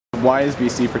why is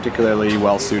BC particularly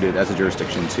well suited as a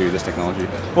jurisdiction to this technology?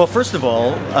 Well, first of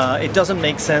all, it doesn't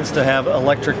make sense to have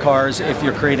electric cars if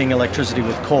you're creating electricity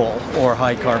with coal or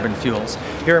high carbon fuels.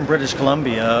 Here in British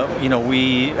Columbia,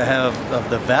 we have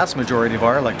the vast majority of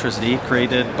our electricity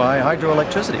created by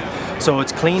hydroelectricity. So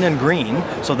it's clean and green,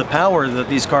 so the power that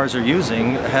these cars are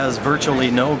using has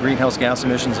virtually no greenhouse gas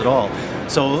emissions at all.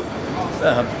 So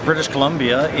British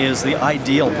Columbia is the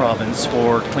ideal province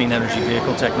for clean energy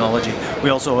vehicle technology.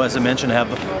 We also, as I mentioned,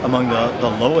 have among the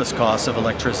lowest costs of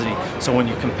electricity. So when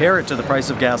you compare it to the price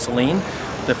of gasoline,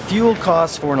 the fuel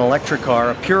cost for an electric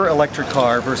car, a pure electric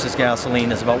car versus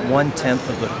gasoline, is about 1/10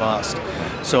 of the cost.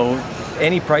 So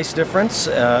any price difference,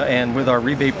 and with our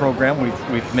rebate program,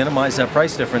 we've minimized that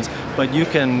price difference, but you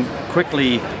can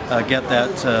quickly get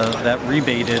that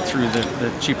rebated through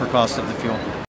the cheaper cost of the fuel.